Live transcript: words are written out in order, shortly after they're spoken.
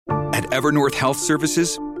At Evernorth Health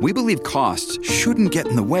Services, we believe costs shouldn't get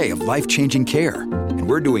in the way of life-changing care, and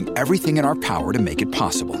we're doing everything in our power to make it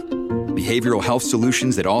possible. Behavioral health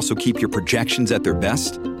solutions that also keep your projections at their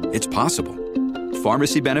best? It's possible.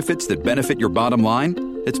 Pharmacy benefits that benefit your bottom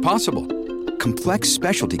line? It's possible. Complex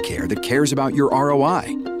specialty care that cares about your ROI?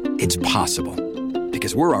 It's possible.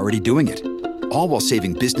 Because we're already doing it. All while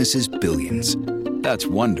saving businesses billions. That's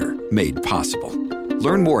Wonder made possible.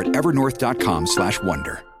 Learn more at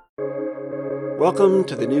evernorth.com/wonder. Welcome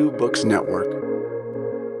to the New Books Network.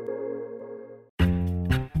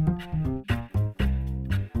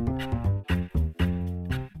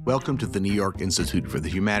 Welcome to the New York Institute for the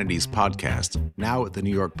Humanities podcast, now at the New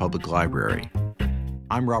York Public Library.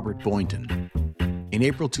 I'm Robert Boynton. In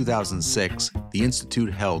April 2006, the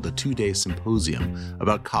Institute held a two-day symposium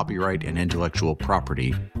about copyright and intellectual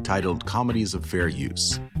property titled Comedies of Fair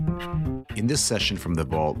Use. In this session from the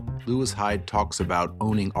Vault, Lewis Hyde talks about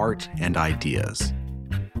owning art and ideas.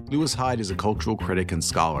 Lewis Hyde is a cultural critic and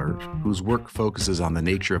scholar whose work focuses on the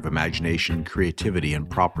nature of imagination, creativity, and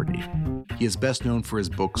property. He is best known for his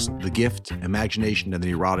books The Gift, Imagination and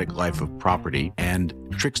the Erotic Life of Property, and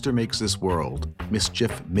Trickster Makes This World,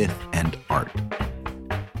 Mischief, Myth, and Art.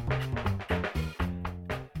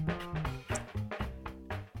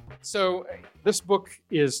 So this book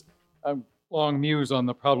is a long muse on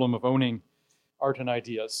the problem of owning art and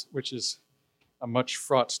ideas, which is a much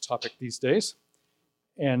fraught topic these days.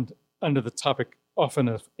 And under the topic often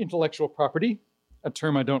of intellectual property, a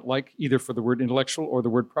term I don't like either for the word intellectual or the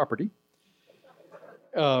word property.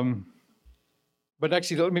 But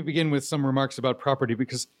actually, let me begin with some remarks about property,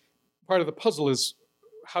 because part of the puzzle is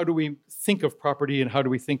how do we think of property and how do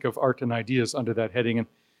we think of art and ideas under that heading? And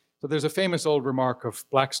so there's a famous old remark of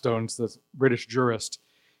Blackstone's, the British jurist,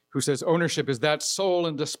 who says, ownership is that sole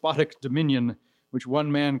and despotic dominion which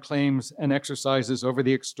one man claims and exercises over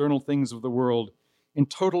the external things of the world in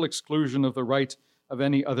total exclusion of the right of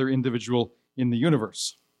any other individual in the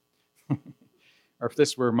universe. Or if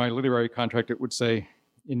this were my literary contract, it would say,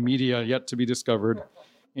 in media yet to be discovered,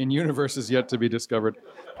 in universes yet to be discovered.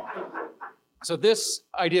 So this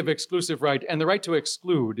idea of exclusive right and the right to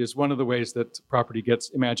exclude is one of the ways that property gets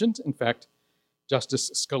imagined. In fact,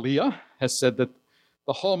 Justice Scalia has said that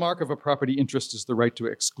the hallmark of a property interest is the right to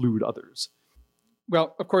exclude others.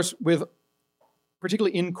 Well, of course, with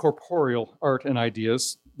particularly incorporeal art and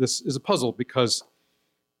ideas, this is a puzzle because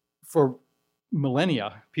for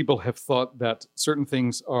millennia, people have thought that certain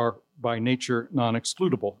things are by nature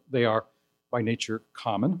non-excludable. They are by nature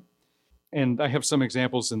common. And I have some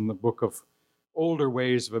examples in the book of older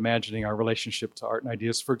ways of imagining our relationship to art and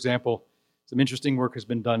ideas. For example, some interesting work has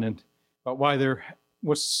been done about why there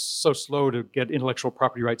was so slow to get intellectual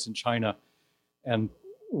property rights in China. And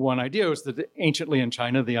one idea was that anciently in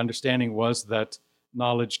China, the understanding was that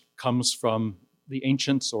knowledge comes from the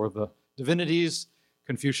ancients or the divinities.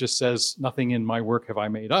 Confucius says, nothing in my work have I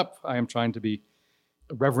made up. I am trying to be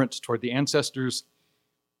reverent toward the ancestors.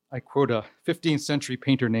 I quote a 15th century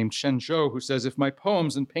painter named Shen Zhou, who says, if my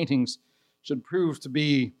poems and paintings should prove to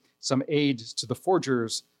be some aid to the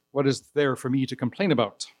forgers, what is there for me to complain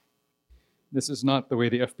about? This is not the way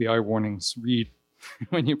the FBI warnings read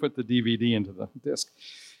when you put the DVD into the disc.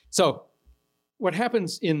 So what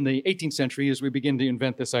happens in the 18th century is we begin to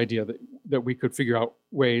invent this idea that we could figure out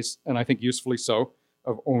ways, and I think usefully so,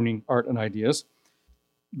 of owning art and ideas.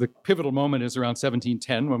 The pivotal moment is around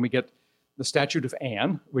 1710 when we get the Statute of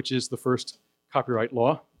Anne, which is the first copyright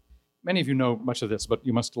law. Many of you know much of this, but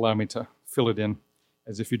you must allow me to fill it in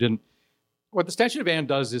as if you didn't. What the Statute of Anne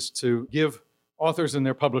does is to give authors and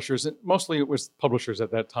their publishers, and mostly it was publishers at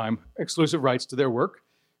that time, exclusive rights to their work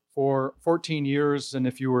for 14 years, and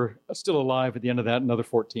if you were still alive at the end of that, another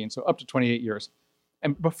 14, so up to 28 years.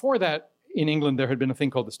 And before that, in England, there had been a thing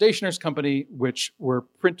called the Stationers' Company, which were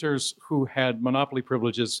printers who had monopoly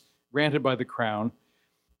privileges granted by the Crown.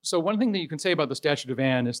 So one thing that you can say about the Statute of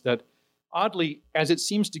Anne is that, oddly, as it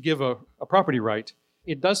seems to give a property right,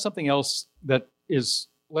 it does something else that is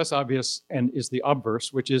less obvious and is the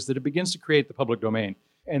obverse, which is that it begins to create the public domain.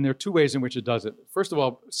 And there are two ways in which it does it. First of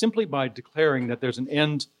all, simply by declaring that there's an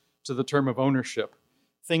end to the term of ownership,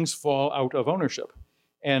 things fall out of ownership.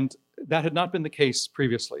 And that had not been the case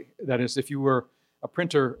previously. That is, if you were a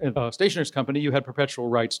printer at a stationer's company, you had perpetual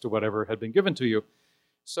rights to whatever had been given to you.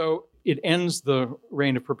 So it ends the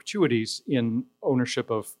reign of perpetuities in ownership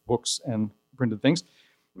of books and printed things.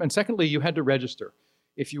 And secondly, you had to register.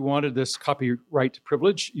 If you wanted this copyright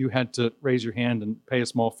privilege, you had to raise your hand and pay a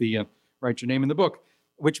small fee and write your name in the book,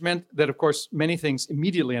 which meant that, of course, many things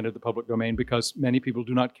immediately entered the public domain because many people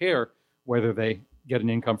do not care whether they get an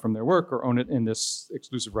income from their work or own it in this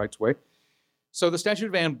exclusive rights way. So the statute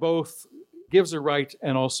of Anne both gives a right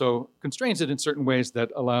and also constrains it in certain ways that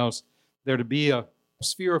allows there to be a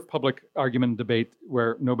sphere of public argument and debate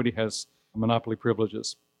where nobody has monopoly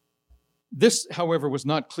privileges. This, however, was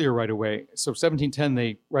not clear right away. So 1710,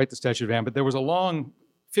 they write the statute of Anne, but there was a long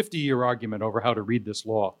 50-year argument over how to read this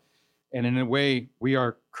law. And in a way, we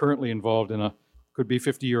are currently involved in a, could be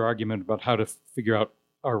 50-year argument about how to figure out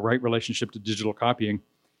our right relationship to digital copying.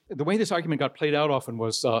 The way this argument got played out often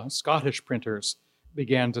was Scottish printers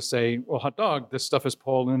began to say, well, hot dog, this stuff is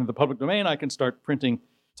pulled into the public domain. I can start printing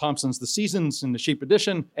Thompson's The Seasons in the cheap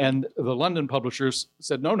edition. And the London publishers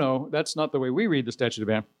said, no, that's not the way we read the statute of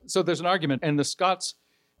Anne. So there's an argument. And the Scots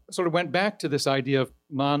sort of went back to this idea of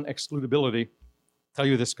non-excludability. I'll tell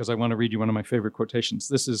you this because I want to read you one of my favorite quotations.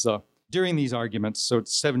 This is during these arguments, so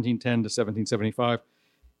it's 1710 to 1775,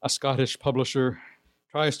 a Scottish publisher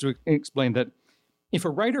tries to explain that if a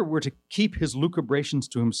writer were to keep his lucubrations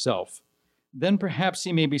to himself, then perhaps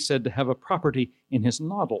he may be said to have a property in his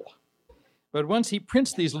noddle. But once he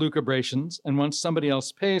prints these lucubrations, and once somebody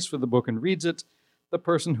else pays for the book and reads it, the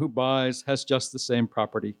person who buys has just the same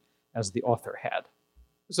property as the author had.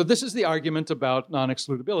 So this is the argument about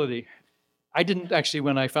non-excludability. I didn't actually,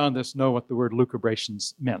 when I found this, know what the word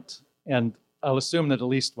lucubrations meant. And I'll assume that at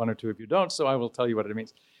least one or two of you don't, so I will tell you what it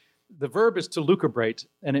means. The verb is to lucubrate,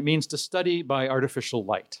 and it means to study by artificial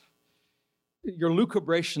light. Your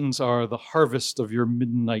lucubrations are the harvest of your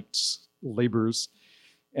midnight labors.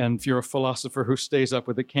 And if you're a philosopher who stays up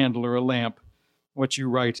with a candle or a lamp, what you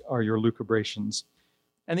write are your lucubrations.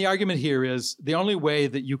 And the argument here is the only way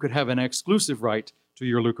that you could have an exclusive right to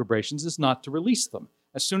your lucubrations is not to release them.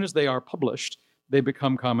 As soon as they are published, they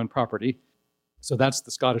become common property. So that's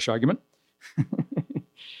the Scottish argument.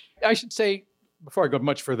 I should say, before I go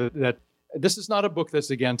much further, that this is not a book that's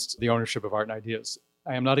against the ownership of art and ideas.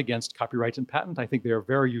 I am not against copyright and patent. I think they are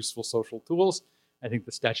very useful social tools. I think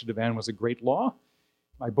the Statute of Anne was a great law.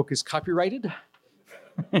 My book is copyrighted.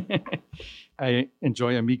 I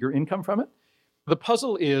enjoy a meager income from it. The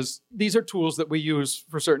puzzle is, these are tools that we use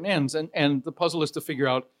for certain ends, and the puzzle is to figure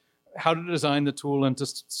out how to design the tool and to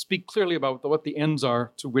speak clearly about what the ends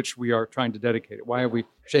are to which we are trying to dedicate it. Why have we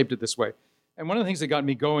shaped it this way? And one of the things that got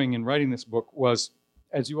me going in writing this book was,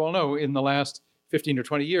 as you all know, in the last 15 or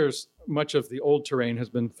 20 years, much of the old terrain has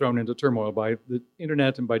been thrown into turmoil by the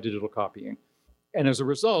internet and by digital copying. And as a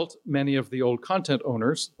result, many of the old content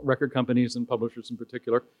owners, record companies and publishers in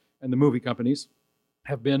particular, and the movie companies,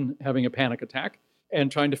 have been having a panic attack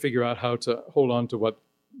and trying to figure out how to hold on to what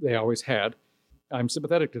they always had. I'm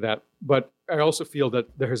sympathetic to that, but I also feel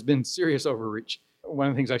that there has been serious overreach. One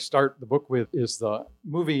of the things I start the book with is the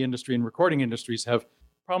movie industry and recording industries have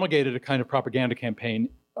promulgated a kind of propaganda campaign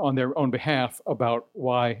on their own behalf about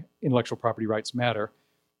why intellectual property rights matter.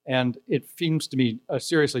 And it seems to me a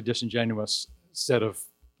seriously disingenuous set of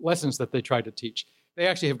lessons that they tried to teach. They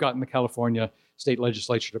actually have gotten the California state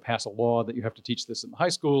legislature to pass a law that you have to teach this in the high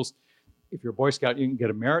schools. If you're a Boy Scout, you can get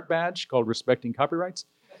a merit badge called Respecting Copyrights.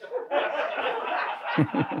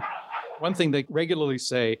 One thing they regularly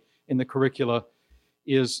say in the curricula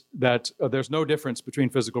is that there's no difference between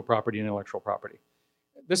physical property and intellectual property.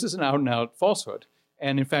 This is an out-and-out falsehood.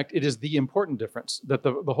 And in fact, it is the important difference, that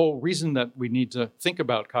the whole reason that we need to think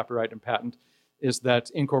about copyright and patent is that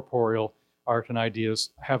incorporeal art and ideas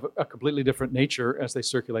have a completely different nature as they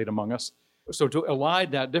circulate among us. So to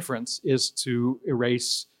elide that difference is to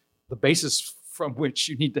erase the basis from which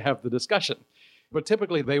you need to have the discussion. But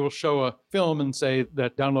typically they will show a film and say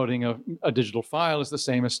that downloading a digital file is the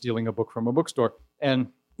same as stealing a book from a bookstore. And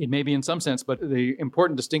it may be in some sense, but the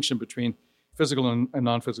important distinction between physical and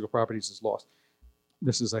non-physical properties is lost.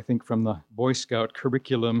 This is, I think, from the Boy Scout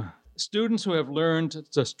curriculum. Students who have learned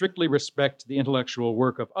to strictly respect the intellectual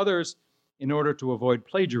work of others in order to avoid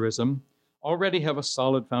plagiarism already have a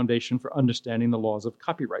solid foundation for understanding the laws of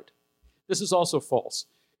copyright. This is also false.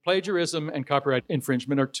 Plagiarism and copyright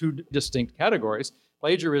infringement are two distinct categories.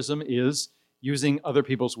 Plagiarism is using other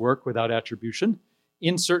people's work without attribution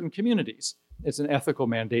in certain communities. It's an ethical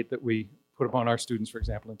mandate that we put upon our students, for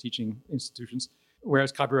example, in teaching institutions,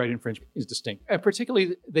 whereas copyright infringement is distinct. And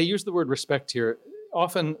particularly, they use the word respect here.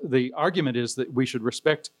 Often the argument is that we should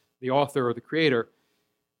respect the author or the creator.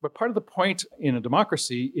 But part of the point in a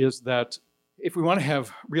democracy is that if we want to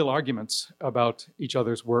have real arguments about each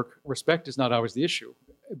other's work, respect is not always the issue.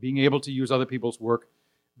 Being able to use other people's work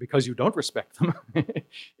because you don't respect them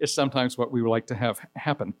is sometimes what we would like to have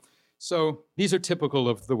happen. So these are typical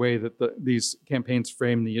of the way that these campaigns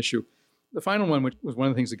frame the issue. The final one, which was one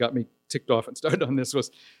of the things that got me ticked off and started on this, was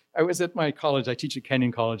I was at my college. I teach at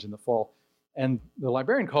Kenyon College in the fall. And the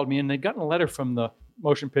librarian called me, and they'd gotten a letter from the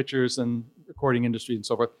motion pictures and recording industry and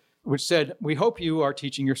so forth. which said, we hope you are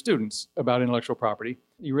teaching your students about intellectual property.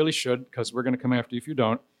 You really should, because we're going to come after you if you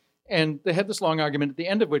don't. And they had this long argument, at the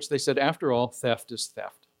end of which they said, after all, theft is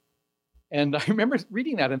theft. And I remember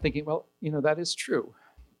reading that and thinking, well, that is true.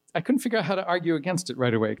 I couldn't figure out how to argue against it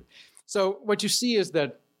right away. So what you see is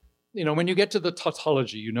that, when you get to the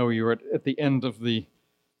tautology, you're at the end of the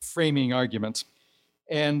framing argument.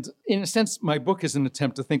 And in a sense, my book is an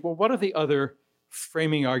attempt to think, well, what are the other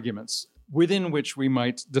framing arguments within which we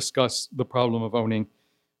might discuss the problem of owning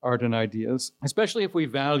art and ideas, especially if we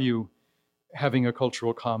value having a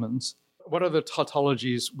cultural commons? What are the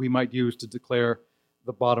tautologies we might use to declare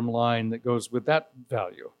the bottom line that goes with that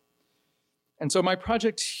value? And so my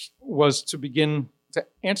project was to begin to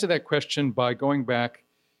answer that question by going back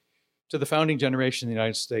to the founding generation in the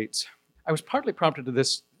United States. I was partly prompted to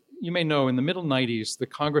this. You may know, in the middle 90s, the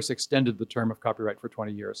Congress extended the term of copyright for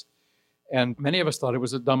 20 years. And many of us thought it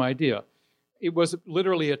was a dumb idea. It was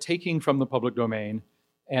literally a taking from the public domain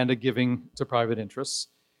and a giving to private interests.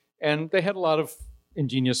 And they had a lot of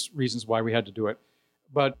ingenious reasons why we had to do it.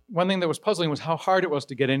 But one thing that was puzzling was how hard it was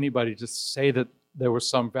to get anybody to say that there was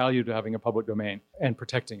some value to having a public domain and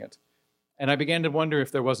protecting it. And I began to wonder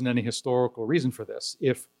if there wasn't any historical reason for this.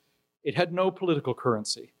 If it had no political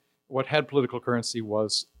currency. What had political currency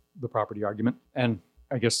was the property argument. And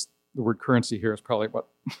I guess the word currency here is probably what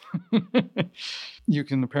you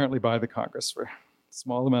can apparently buy the Congress for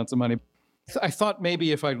small amounts of money. I thought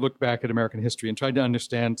maybe if I looked back at American history and tried to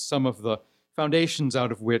understand some of the foundations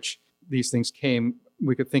out of which these things came,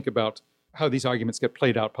 we could think about how these arguments get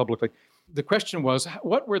played out publicly. The question was,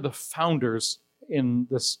 what were the founders in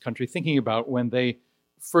this country thinking about when they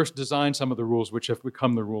first designed some of the rules which have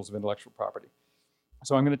become the rules of intellectual property?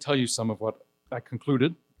 So I'm going to tell you some of what I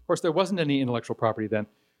concluded. Of course, there wasn't any intellectual property then.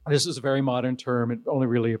 This is a very modern term. It only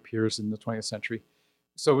really appears in the 20th century.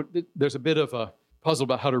 So there's a bit of a puzzle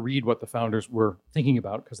about how to read what the founders were thinking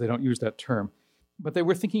about, because they don't use that term. But they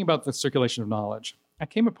were thinking about the circulation of knowledge. I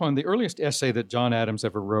came upon the earliest essay that John Adams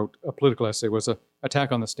ever wrote, a political essay, was an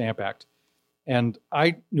attack on the Stamp Act. And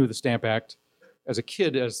I knew the Stamp Act as a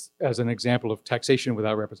kid as an example of taxation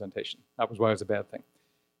without representation. That was why it was a bad thing.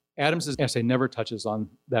 Adams's essay never touches on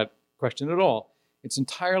that question at all. It's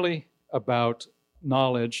entirely about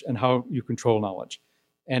knowledge and how you control knowledge.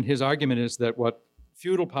 And his argument is that what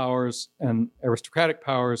feudal powers and aristocratic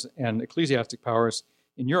powers and ecclesiastic powers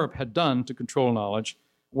in Europe had done to control knowledge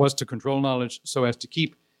was to control knowledge so as to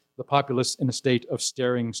keep the populace in a state of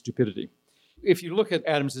staring stupidity. If you look at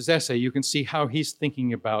Adams's essay, you can see how he's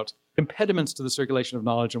thinking about impediments to the circulation of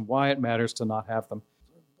knowledge and why it matters to not have them.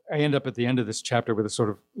 I end up at the end of this chapter with a sort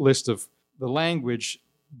of list of the language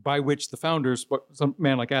by which the founders, what some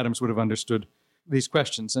man like Adams would have understood these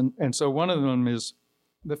questions. And so one of them is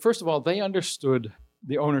that, first of all, they understood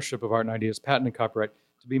the ownership of art and ideas, patent and copyright,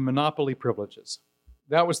 to be monopoly privileges.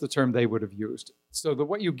 That was the term they would have used. So that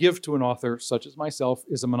what you give to an author, such as myself,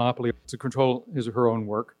 is a monopoly to control his or her own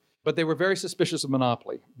work. But they were very suspicious of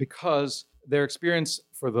monopoly because their experience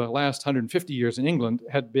for the last 150 years in England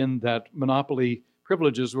had been that monopoly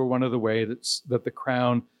privileges were one of the ways that the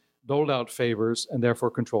crown doled out favors and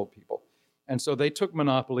therefore controlled people. And so they took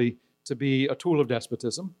monopoly to be a tool of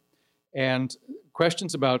despotism. And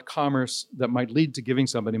questions about commerce that might lead to giving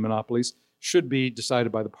somebody monopolies should be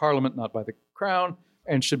decided by the parliament, not by the crown,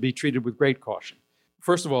 and should be treated with great caution.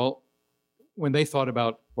 First of all, when they thought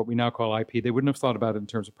about what we now call IP, they wouldn't have thought about it in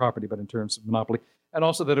terms of property, but in terms of monopoly, and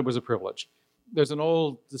also that it was a privilege. There's an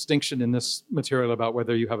old distinction in this material about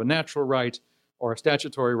whether you have a natural right or a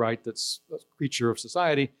statutory right that's a creature of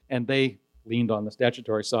society, and they leaned on the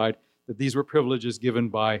statutory side, that these were privileges given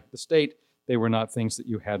by the state. They were not things that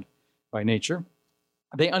you had by nature.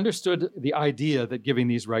 They understood the idea that giving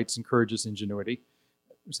these rights encourages ingenuity,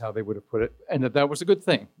 is how they would have put it, and that was a good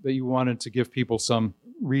thing, that you wanted to give people some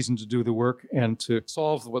reason to do the work and to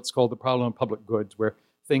solve what's called the problem of public goods, where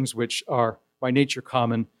things which are by nature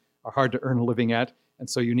common are hard to earn a living at, and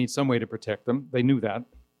so you need some way to protect them. They knew that.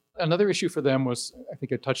 Another issue for them was, I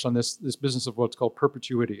think I touched on this business of what's called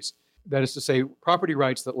perpetuities. That is to say, property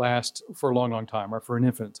rights that last for a long, long time or for an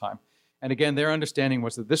infinite time. And again, their understanding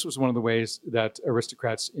was that this was one of the ways that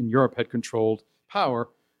aristocrats in Europe had controlled power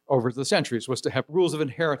over the centuries, was to have rules of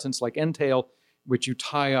inheritance like entail, which you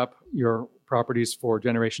tie up your properties for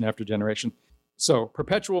generation after generation. So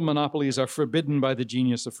perpetual monopolies are forbidden by the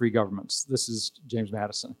genius of free governments. This is James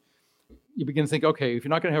Madison. You begin to think, okay, if you're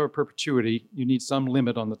not going to have a perpetuity, you need some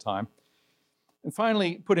limit on the time. And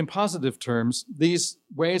finally, put in positive terms, these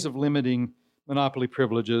ways of limiting monopoly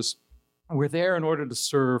privileges were there in order to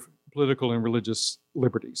serve political and religious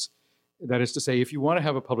liberties. That is to say, if you want to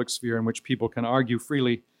have a public sphere in which people can argue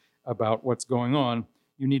freely about what's going on,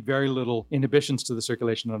 you need very little inhibitions to the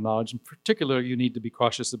circulation of knowledge. In particular, you need to be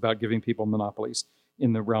cautious about giving people monopolies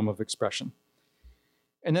in the realm of expression.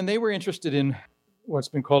 And then they were interested in what's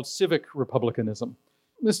been called civic republicanism.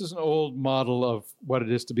 This is an old model of what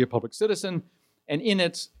it is to be a public citizen. And in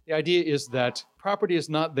it, the idea is that property is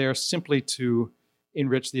not there simply to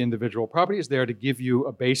enrich the individual. Property is there to give you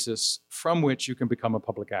a basis from which you can become a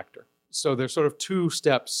public actor. So there's sort of two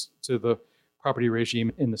steps to the property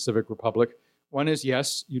regime in the civic republic. One is,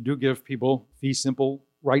 yes, you do give people fee simple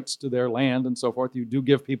rights to their land and so forth. You do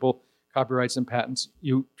give people copyrights and patents.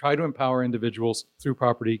 You try to empower individuals through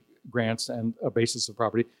property grants and a basis of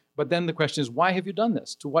property. But then the question is, why have you done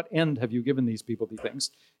this? To what end have you given these people these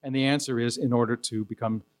things? And the answer is in order to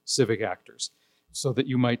become civic actors, so that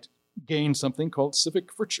you might gain something called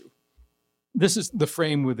civic virtue. This is the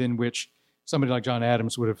frame within which somebody like John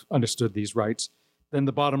Adams would have understood these rights. Then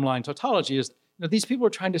the bottom line tautology is, these people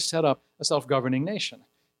are trying to set up a self-governing nation.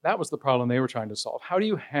 That was the problem they were trying to solve. How do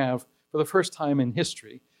you have, for the first time in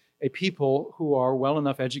history, a people who are well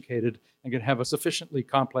enough educated and can have a sufficiently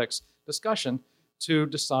complex discussion to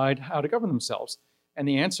decide how to govern themselves? And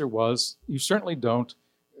the answer was, you certainly don't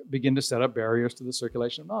begin to set up barriers to the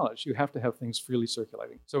circulation of knowledge. You have to have things freely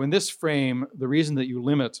circulating. So in this frame, the reason that you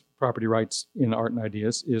limit property rights in art and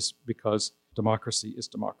ideas is because democracy is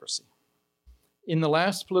democracy. In the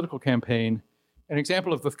last political campaign, an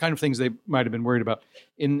example of the kind of things they might have been worried about,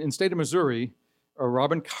 in the state of Missouri,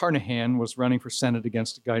 Robin Carnahan was running for Senate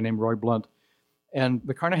against a guy named Roy Blunt. And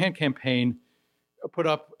the Carnahan campaign put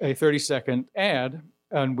up a 30-second ad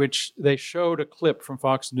on which they showed a clip from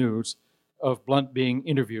Fox News of Blunt being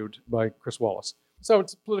interviewed by Chris Wallace. So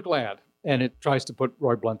it's a political ad, and it tries to put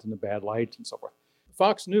Roy Blunt in a bad light and so forth.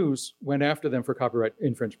 Fox News went after them for copyright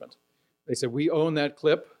infringement. They said, we own that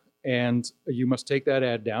clip, and you must take that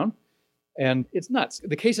ad down. And it's nuts.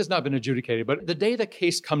 The case has not been adjudicated, but the day the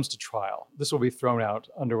case comes to trial, this will be thrown out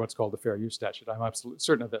under what's called the Fair Use Statute. I'm absolutely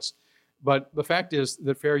certain of this. But the fact is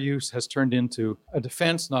that fair use has turned into a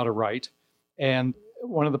defense, not a right. And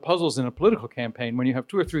one of the puzzles in a political campaign, when you have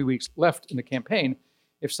 2 or 3 weeks left in the campaign,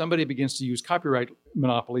 if somebody begins to use copyright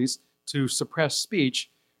monopolies to suppress speech,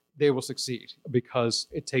 they will succeed because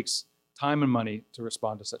it takes time and money to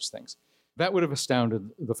respond to such things. That would have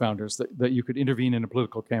astounded the founders, that you could intervene in a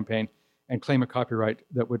political campaign and claim a copyright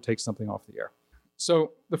that would take something off the air.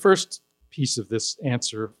 So the first piece of this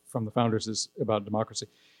answer from the founders is about democracy.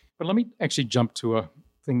 But let me actually jump to a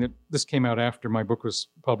thing that this came out after my book was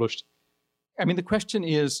published. I mean, the question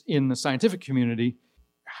is, in the scientific community,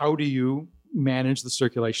 how do you manage the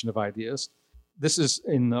circulation of ideas? This is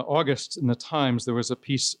in August in the Times, there was a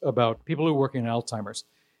piece about people who are working on Alzheimer's.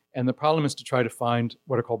 And the problem is to try to find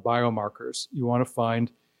what are called biomarkers. You want to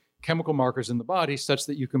find chemical markers in the body such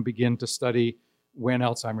that you can begin to study when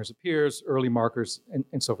Alzheimer's appears, early markers,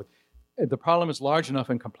 and so forth. The problem is large enough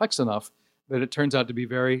and complex enough that it turns out to be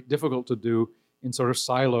very difficult to do in sort of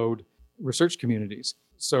siloed research communities.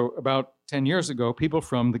 So about 10 years ago, people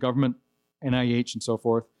from the government, NIH and so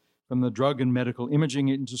forth, from the drug and medical imaging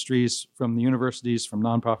industries, from the universities, from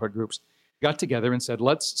nonprofit groups, got together and said,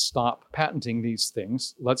 let's stop patenting these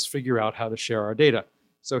things. Let's figure out how to share our data.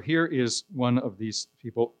 So here is one of these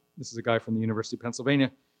people. This is a guy from the University of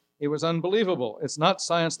Pennsylvania. It was unbelievable. It's not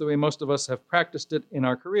science the way most of us have practiced it in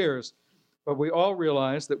our careers, but we all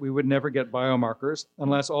realized that we would never get biomarkers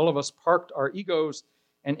unless all of us parked our egos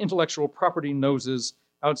and intellectual property noses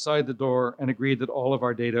outside the door and agreed that all of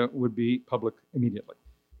our data would be public immediately.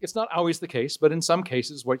 It's not always the case, but in some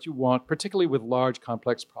cases, what you want, particularly with large,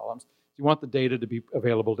 complex problems, you want the data to be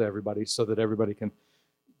available to everybody so that everybody can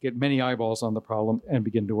get many eyeballs on the problem and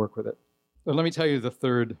begin to work with it. But let me tell you the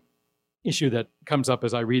third issue that comes up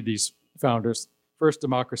as I read these founders. First,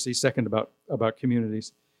 democracy. Second, about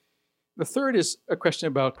communities. The third is a question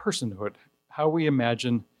about personhood, how we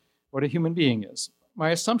imagine what a human being is.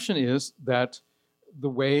 My assumption is that the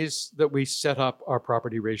ways that we set up our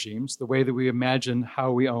property regimes, the way that we imagine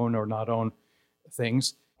how we own or not own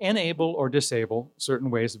things, enable or disable certain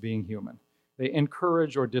ways of being human. They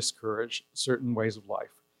encourage or discourage certain ways of life.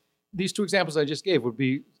 These two examples I just gave would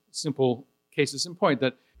be simple cases in point,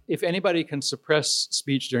 that if anybody can suppress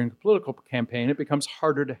speech during a political campaign, it becomes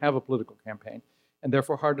harder to have a political campaign, and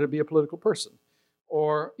therefore harder to be a political person.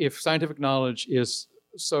 Or if scientific knowledge is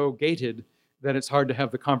so gated that it's hard to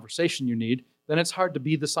have the conversation you need, then it's hard to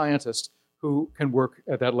be the scientist who can work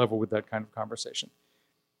at that level with that kind of conversation.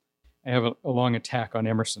 I have a long attack on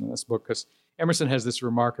Emerson in this book, because Emerson has this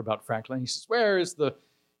remark about Franklin. He says, where is the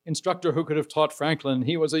instructor who could have taught Franklin?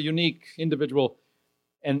 He was a unique individual.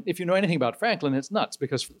 And if you know anything about Franklin, it's nuts,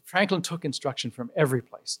 because Franklin took instruction from every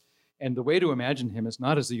place. And the way to imagine him is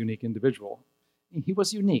not as a unique individual. he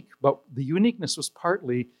was unique, but the uniqueness was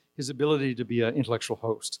partly his ability to be an intellectual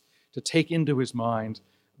host, to take into his mind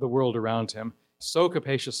the world around him so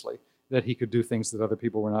capaciously that he could do things that other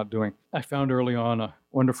people were not doing. I found early on a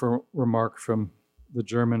wonderful remark from the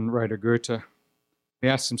German writer Goethe. He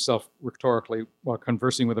asked himself rhetorically while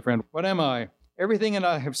conversing with a friend, "What am I? Everything that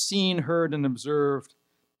I have seen, heard, and observed,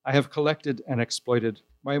 I have collected and exploited.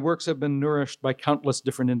 My works have been nourished by countless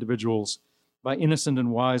different individuals, by innocent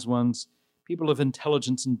and wise ones, people of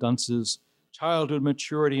intelligence and dunces, childhood,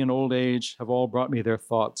 maturity, and old age have all brought me their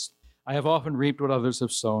thoughts. I have often reaped what others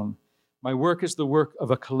have sown. My work is the work of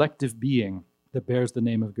a collective being that bears the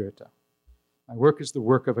name of Goethe." My work is the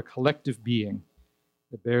work of a collective being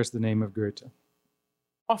that bears the name of Goethe.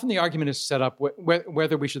 Often the argument is set up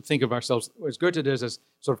whether we should think of ourselves, as Goethe does, as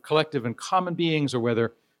sort of collective and common beings, or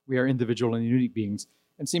whether we are individual and unique beings.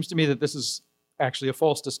 And it seems to me that this is actually a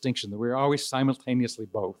false distinction, that we're always simultaneously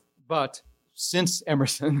both. But since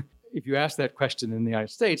Emerson, if you ask that question in the United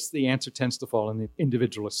States, the answer tends to fall on the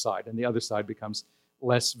individualist side, and the other side becomes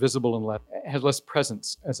less visible and has less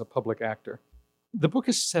presence as a public actor. The book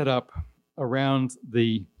is set up around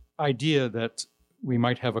the idea that we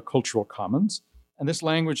might have a cultural commons. And this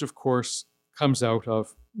language, of course, comes out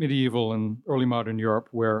of medieval and early modern Europe,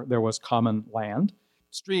 where there was common land,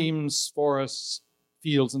 streams, forests,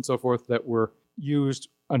 fields, and so forth that were used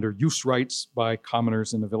under use rights by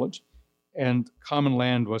commoners in the village. And common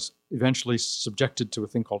land was eventually subjected to a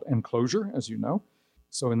thing called enclosure, as you know.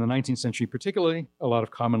 So in the 19th century particularly, a lot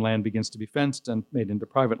of common land begins to be fenced and made into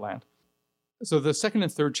private land. So the second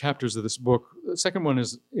and third chapters of this book, the second one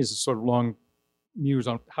is a sort of long muse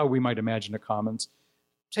on how we might imagine a commons,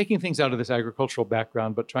 taking things out of this agricultural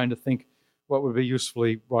background, but trying to think what would be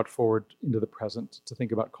usefully brought forward into the present to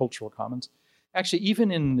think about cultural commons. Actually,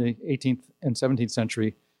 even in the 18th and 17th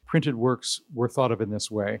century, printed works were thought of in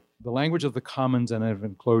this way. The language of the commons and of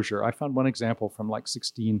enclosure. I found one example from like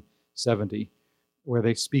 1670, where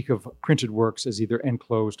they speak of printed works as either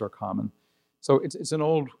enclosed or common. So it's an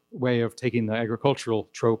old way of taking the agricultural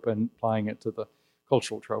trope and applying it to the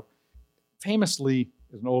cultural trope. Famously,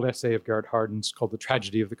 there's an old essay of Garrett Hardin's called The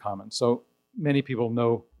Tragedy of the Commons. So many people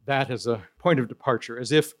know that as a point of departure,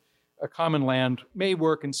 as if a common land may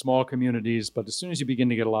work in small communities, but as soon as you begin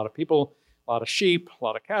to get a lot of people, a lot of sheep, a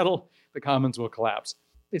lot of cattle, the commons will collapse.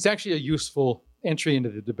 It's actually a useful entry into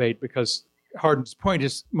the debate because Hardin's point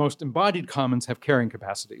is most embodied commons have carrying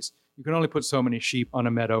capacities. You can only put so many sheep on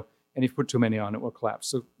a meadow, and if you put too many on, it will collapse.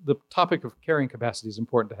 So the topic of carrying capacity is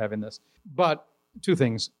important to have in this. But two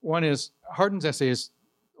things. One is Hardin's essay is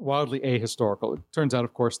wildly ahistorical. It turns out,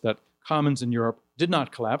 of course, that commons in Europe did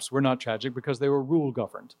not collapse, were not tragic, because they were rule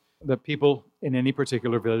governed. The people in any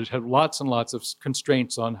particular village had lots and lots of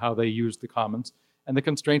constraints on how they used the commons, and the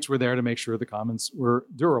constraints were there to make sure the commons were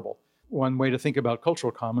durable. One way to think about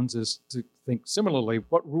cultural commons is to think similarly,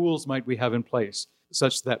 what rules might we have in place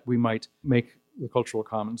such that we might make the cultural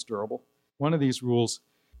commons durable? One of these rules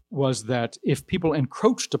was that if people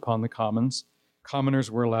encroached upon the commons, commoners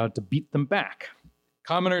were allowed to beat them back.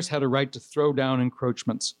 Commoners had a right to throw down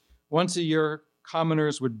encroachments. Once a year,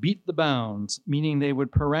 commoners would beat the bounds, meaning they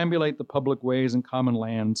would perambulate the public ways and common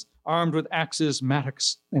lands, armed with axes,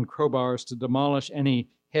 mattocks, and crowbars to demolish any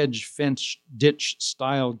hedge, fence, ditch,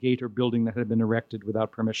 stile, gate, or building that had been erected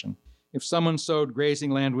without permission. If someone sowed grazing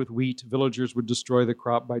land with wheat, villagers would destroy the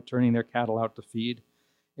crop by turning their cattle out to feed.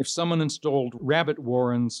 If someone installed rabbit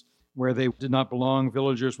warrens where they did not belong,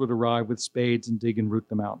 villagers would arrive with spades and dig and root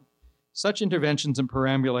them out. Such interventions and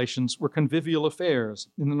perambulations were convivial affairs.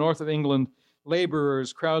 In the north of England,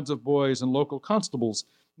 laborers, crowds of boys, and local constables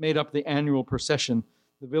made up the annual procession,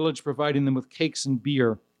 the village providing them with cakes and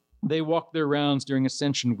beer. They walked their rounds during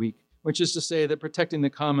Ascension Week, which is to say that protecting the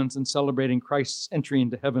commons and celebrating Christ's entry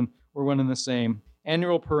into heaven were one and the same.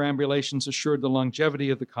 Annual perambulations assured the longevity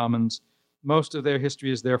of the commons. Most of their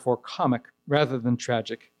history is therefore comic rather than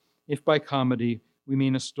tragic, if by comedy we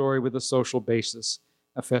mean a story with a social basis,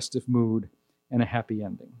 a festive mood, and a happy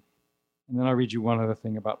ending. And then I'll read you one other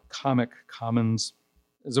thing about comic commons.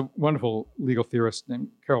 There's a wonderful legal theorist named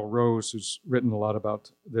Carol Rose who's written a lot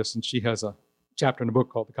about this, and she has a chapter in a book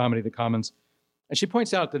called The Comedy of the Commons. And she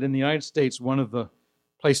points out that in the United States, one of the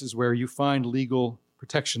places where you find legal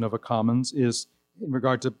protection of a commons is in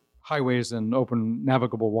regard to highways and open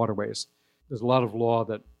navigable waterways. There's a lot of law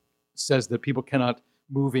that says that people cannot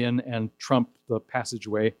move in and trump the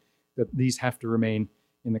passageway, that these have to remain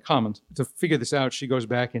in the commons. To figure this out, she goes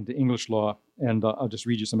back into English law, and I'll just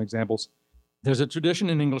read you some examples. There's a tradition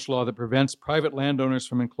in English law that prevents private landowners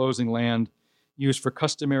from enclosing land used for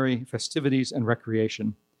customary festivities and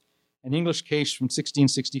recreation. An English case from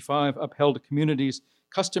 1665 upheld a community's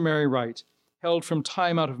customary right, held from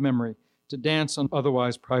time out of memory to dance on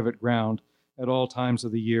otherwise private ground at all times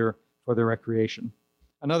of the year for their recreation.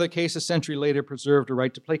 Another case a century later preserved a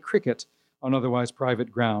right to play cricket on otherwise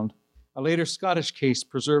private ground. A later Scottish case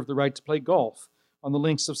preserved the right to play golf on the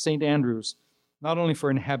links of St. Andrews, not only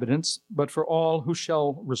for inhabitants, but for all who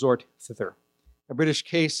shall resort thither. A British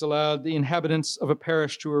case allowed the inhabitants of a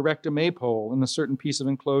parish to erect a maypole in a certain piece of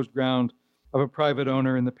enclosed ground of a private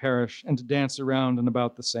owner in the parish and to dance around and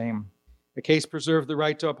about the same. A case preserved the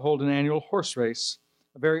right to uphold an annual horse race.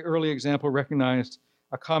 A very early example recognized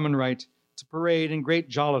a common right to parade in great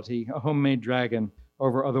jollity a homemade dragon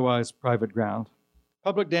over otherwise private ground.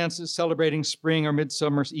 Public dances celebrating spring or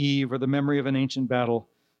midsummer's eve or the memory of an ancient battle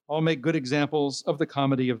all make good examples of the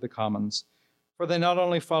comedy of the commons, for they not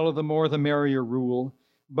only follow the more the merrier rule,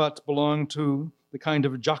 but belong to the kind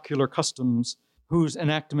of jocular customs whose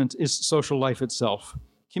enactment is social life itself.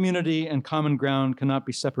 Community and common ground cannot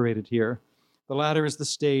be separated here. The latter is the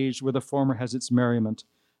stage where the former has its merriment,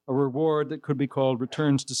 a reward that could be called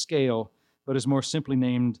returns to scale, but is more simply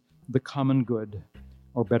named the common good,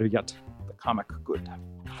 or better yet, the comic good.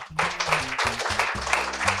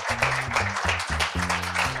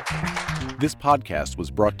 This podcast was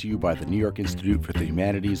brought to you by the New York Institute for the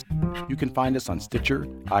Humanities. You can find us on Stitcher,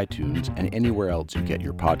 iTunes, and anywhere else you get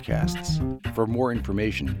your podcasts. For more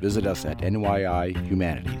information, visit us at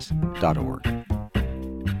nyihumanities.org.